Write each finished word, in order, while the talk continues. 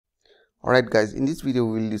Alright guys, in this video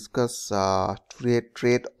we will discuss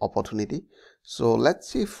trade opportunity. So let's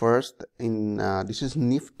see first in this is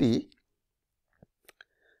Nifty.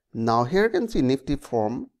 Now here you can see Nifty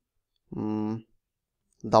form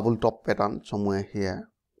double top pattern somewhere here.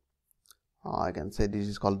 I can say this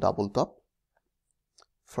is called double top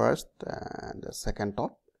first and the second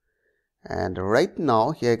top, and right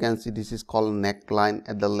now here you can see this is called neckline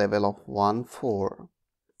at the level of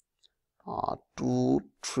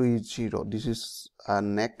 14230. This is a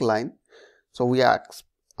neckline. So we are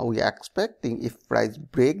expecting, if price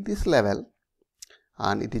break this level,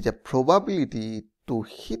 and it is a probability to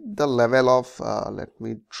hit the level of let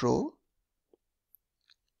me draw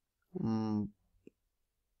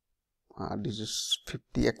this is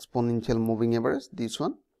 50 exponential moving average, this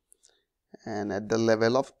one, and at the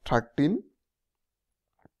level of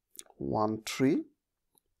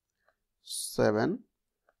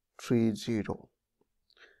 13,13730.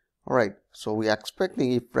 Alright, so we are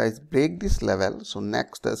expecting if price break this level, so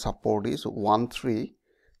next support is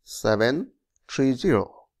 13,730,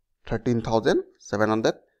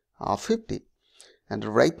 13,750, and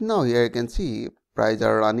right now here you can see price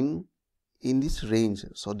are running in this range.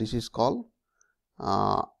 So this is called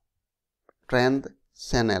trend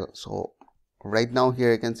channel. So right now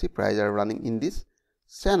here you can see price are running in this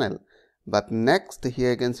channel, but next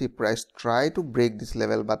here you can see price try to break this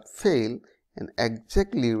level but fail and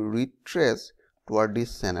exactly retrace toward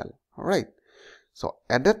this channel. All right, so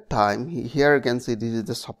at that time here you can see this is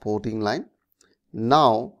the supporting line.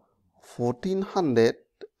 Now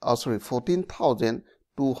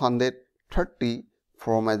 14,230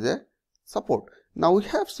 form as a support. Now we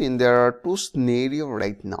have seen there are two scenarios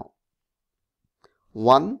right now.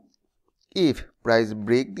 One, if price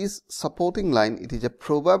break this supporting line, it is a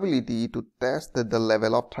probability to test at the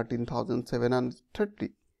level of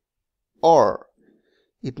 13,730, or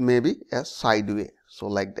it may be a sideways. So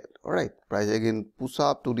like that. All right, price again push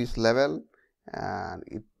up to this level and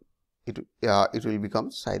it will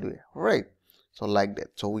become sideways. All right, so like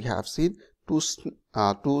that. So we have seen two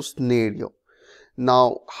scenario.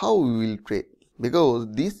 Now how we will trade, because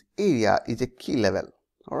this area is a key level.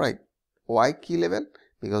 All right, why key level?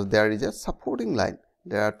 Because there is a supporting line,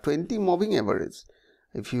 there are 20 moving averages.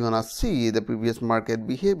 If you wanna see the previous market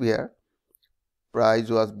behavior, price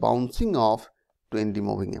was bouncing off 20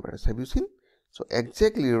 moving average. Have you seen? So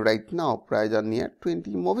exactly right now price are near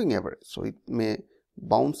 20 moving average, so it may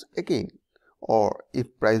bounce again, or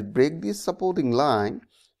if price break this supporting line,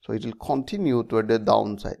 so it will continue toward the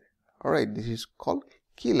downside. All right, this is called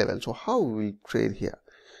key level. So how we will trade here?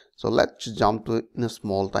 So let's jump to in a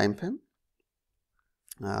small time frame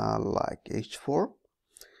like H4.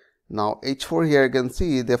 Now H4 here you can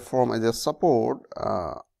see they form as a support.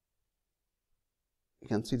 You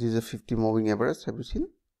can see this is a 50 moving average. Have you seen?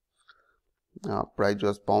 Price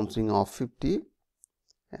was bouncing off 50,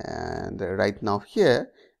 and right now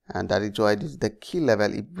here, and that is why this is the key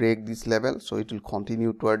level. If break this level, so it will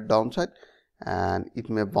continue toward downside and it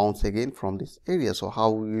may bounce again from this area. So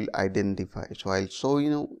how we will identify? So I'll show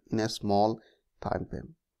you in a small time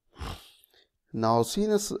frame. Now see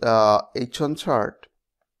in this H1 chart,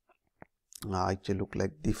 actually look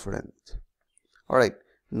like different. All right,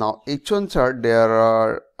 now H1 chart, there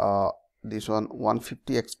are this one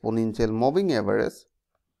 150 exponential moving average.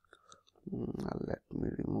 Let me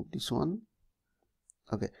remove this one.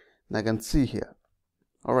 Okay, now I can see here.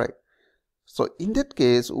 All right, so in that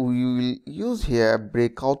case we will use here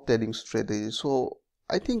breakout trading strategy. So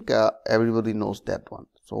I think everybody knows that one.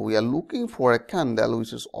 So we are looking for a candle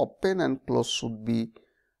which is open and close should be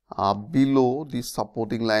below this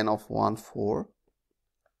supporting line of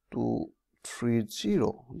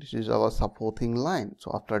 14230. This is our supporting line.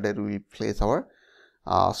 So after that we will place our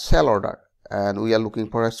sell order, and we are looking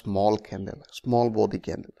for a small candle, small body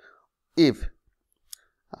candle. If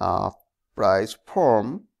price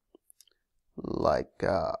form like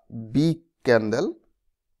a big candle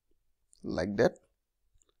like that,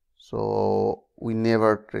 so we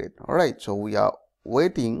never trade. All right, so we are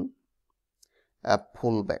waiting a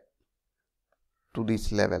pullback to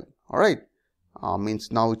this level. All right,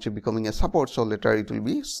 means now it's becoming a support, so later it will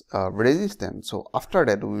be resistance. So after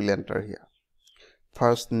that we will enter here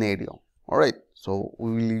first scenario. All right, so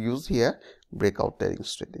we will use here breakout trading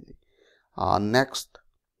strategy. Next,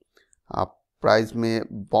 price may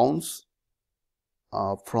bounce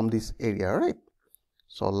from this area, right?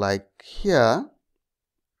 So like here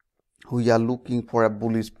we are looking for a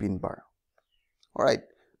bullish pin bar. All right,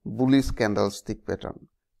 bullish candlestick pattern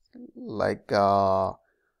like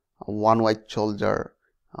one white shoulder,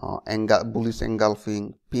 bullish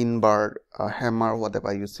engulfing, pin bar, hammer,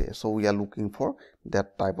 whatever you say. So we are looking for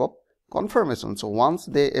that type of confirmation. So once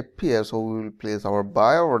they appear, so we will place our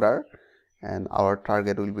buy order, and our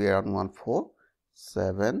target will be around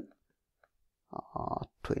 147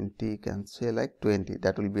 20. You can say like 20.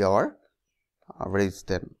 That will be our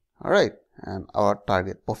resistance. All right, and our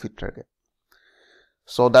target, profit target.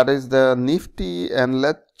 So that is the Nifty, and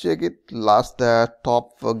let's check it last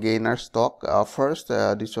top gainer stock. First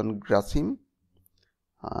this one Grasim,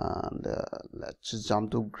 and let's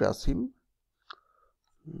jump to Grasim.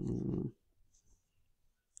 And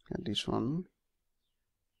this one.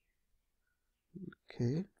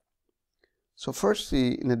 Okay, so first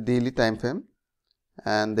see in a daily time frame,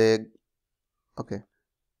 and they okay.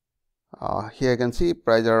 Here you can see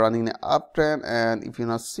price are running an uptrend, and if you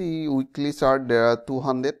now see weekly chart, there are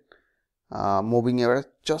 200 moving average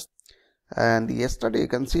just, and yesterday you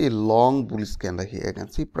can see a long bullish candle. Here you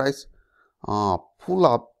can see price pull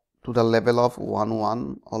up to the level of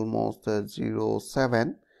 11 almost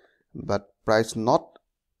 07, but price not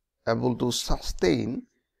able to sustain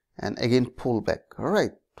and again pull back, all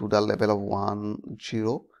right, to the level of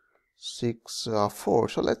 1064.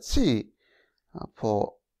 So let's see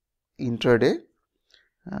for intraday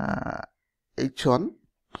H1.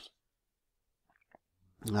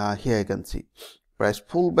 Here you can see price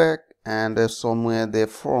pull back, and somewhere they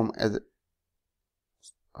form as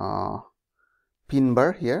pin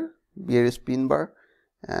bar here, bearish pin bar,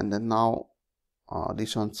 and then now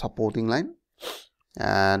this one supporting line,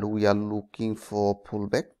 and we are looking for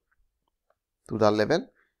pullback to the level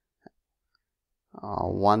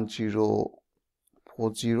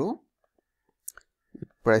 1040.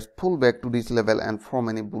 Price pull back to this level and form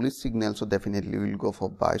any bullish signal, so definitely we will go for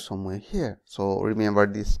buy somewhere here. So remember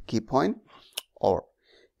this key point. Or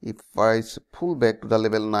if price pull back to the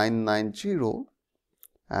level 990,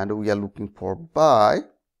 and we are looking for buy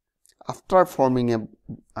after forming a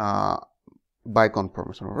buy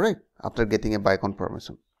confirmation, right, after getting a buy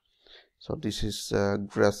confirmation. So this is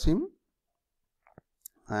Grasim,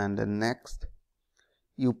 and the next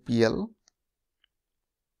UPL.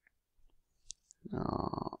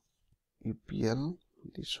 UPL,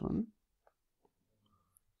 this one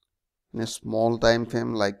in a small time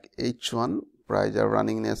frame like H1, price are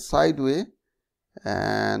running in a sideway,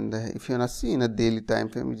 and if you wanna see in a daily time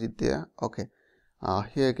frame, is it there? Okay,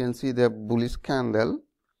 here you can see the bullish candle,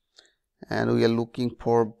 and we are looking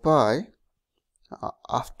for buy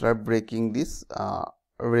after breaking this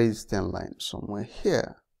resistance line somewhere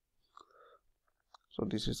here. So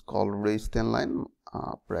this is called resistance line.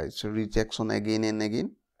 Price rejection again and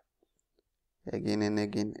again, and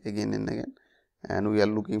we are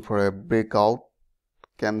looking for a breakout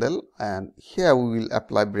candle, and here we will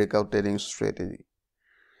apply breakout trading strategy.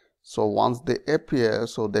 So once they appear,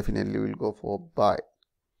 so definitely we'll go for buy.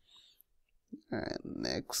 And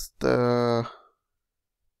next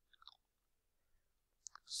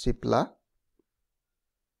Cipla.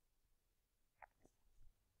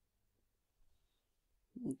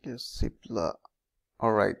 Okay, Cipla.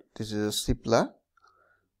 All right, this is a Cipla.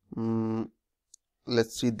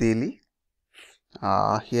 Let's see daily.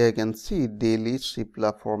 Here you can see daily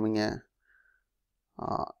Cipla forming a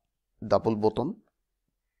double bottom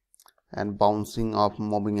and bouncing off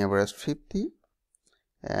moving average 50,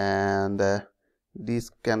 and this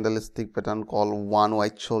candlestick pattern called one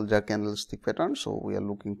white shoulder candlestick pattern. So we are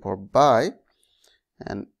looking for buy,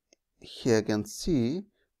 and here you can see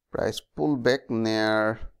price pull back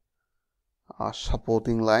near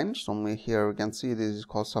supporting line. So here we can see this is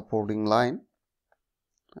called supporting line,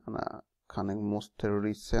 and kind of most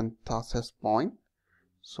recent access point.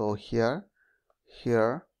 So here,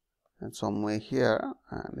 and somewhere here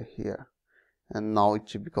and here, and now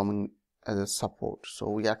it's becoming as a support. So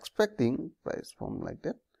we are expecting price form like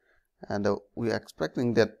that, and we are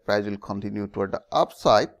expecting that price will continue toward the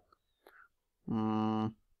upside.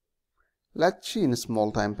 Let's see in a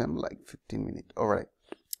small time frame like 15 minutes. All right,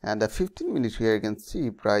 and the 15 minutes here you can see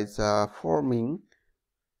price forming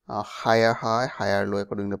a higher high, higher low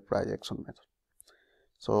according to the price action method.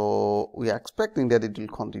 So we are expecting that it will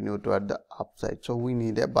continue toward the upside, so we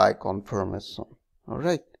need a buy confirmation. All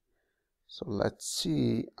right, so let's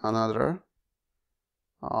see another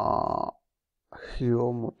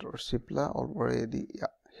Hero Motor. Cipla already, yeah,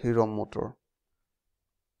 Hero Motor.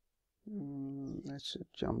 Let's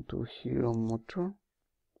jump to Hero Motor.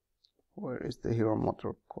 Where is the Hero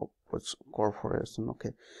Motor Corporation?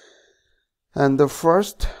 Okay, and the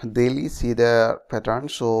first daily, see the pattern.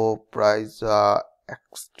 So price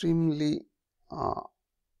extremely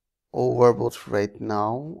overbought right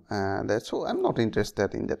now, and so I'm not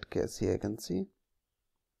interested in that case. Here you can see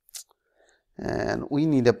and we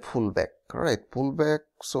need a pullback. Alright, pullback.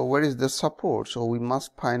 So where is the support? So we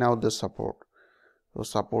must find out the support. So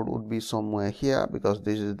support would be somewhere here, because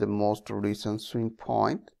this is the most recent swing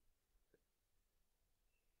point,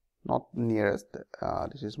 not nearest.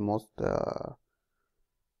 This is most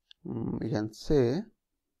you can say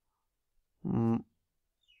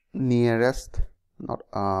nearest, not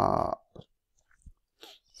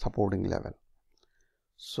supporting level.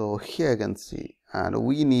 So here you can see, and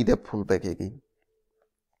we need a pullback again.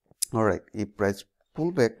 Alright, if price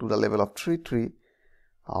pull back to the level of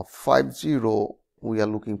 3350, we are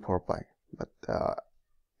looking for buy. But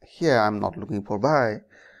here I'm not looking for buy.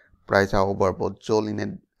 Price however both zone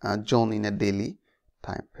in a daily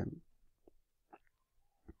time frame.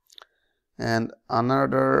 And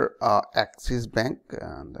another Axis Bank,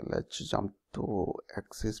 and let's jump to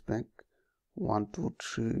Axis Bank. 1 2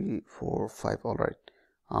 3 4 5. All right,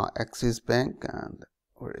 Axis Bank, and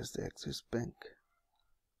where is the Axis Bank?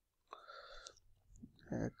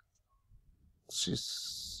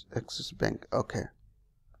 Axis Bank. Okay.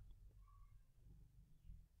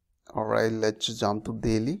 All right, let's jump to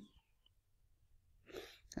daily,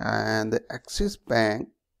 and the Axis Bank.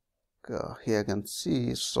 Here you can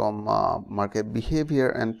see some market behavior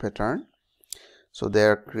and pattern. So they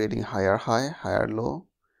are creating higher high, higher low,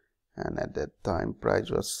 and at that time price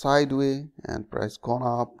was sideways and price gone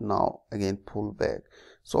up. Now again pull back.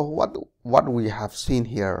 So what we have seen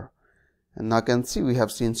here, and now you can see we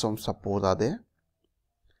have seen some support are there,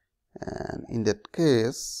 and in that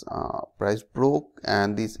case price broke,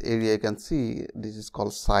 and this area you can see this is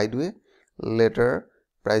called sideways. Later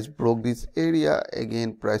price broke this area,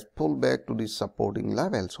 again price pull back to this supporting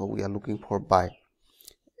level. So we are looking for buy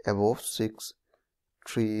above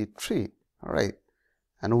 633. All right,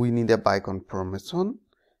 and we need a buy confirmation.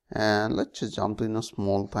 And let's just jump to a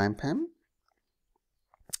small time frame.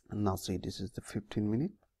 And now see, this is the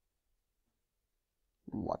 15-minute.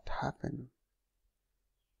 What happened?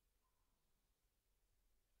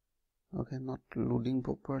 Okay, not loading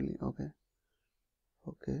properly. Okay.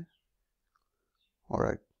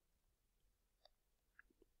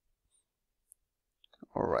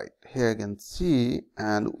 Alright, here you can see,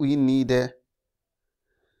 and we need a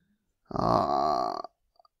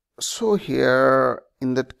so here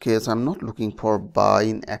in that case I'm not looking for buy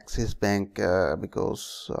in Axis Bank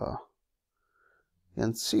because you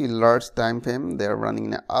can see large time frame they are running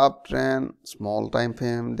in an uptrend, small time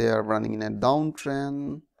frame they are running in a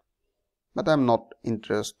downtrend, but I'm not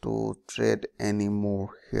interested to trade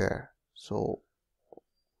anymore here. So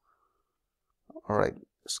alright,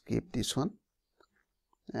 skip this one.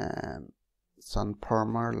 And Sun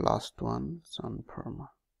Pharma, last one, Sun Pharma.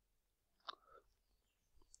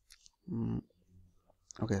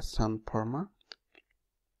 Okay, Sun Pharma,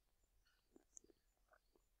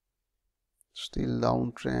 still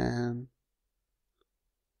downtrend.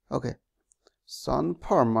 Okay, Sun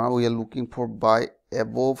Pharma, we are looking for buy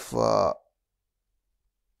above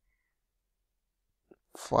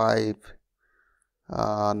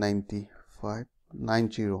 590.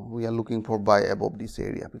 We are looking for buy above this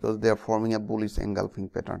area because they are forming a bullish engulfing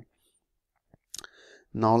pattern.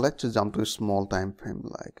 Now let's just jump to a small time frame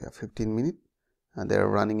like a 15-minute, and they are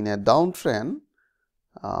running in a downtrend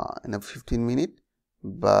in a 15-minute,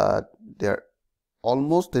 but they're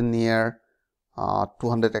almost near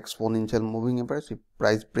 200 exponential moving average. If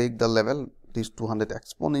price break the level, this 200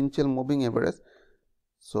 exponential moving average,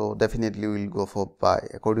 so definitely we will go for buy.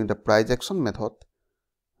 According to the price action method,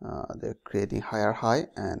 they're creating higher high,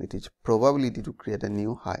 and it is probability to create a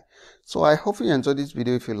new high. So I hope you enjoyed this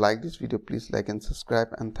video. If you like this video, please like and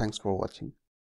subscribe, and thanks for watching.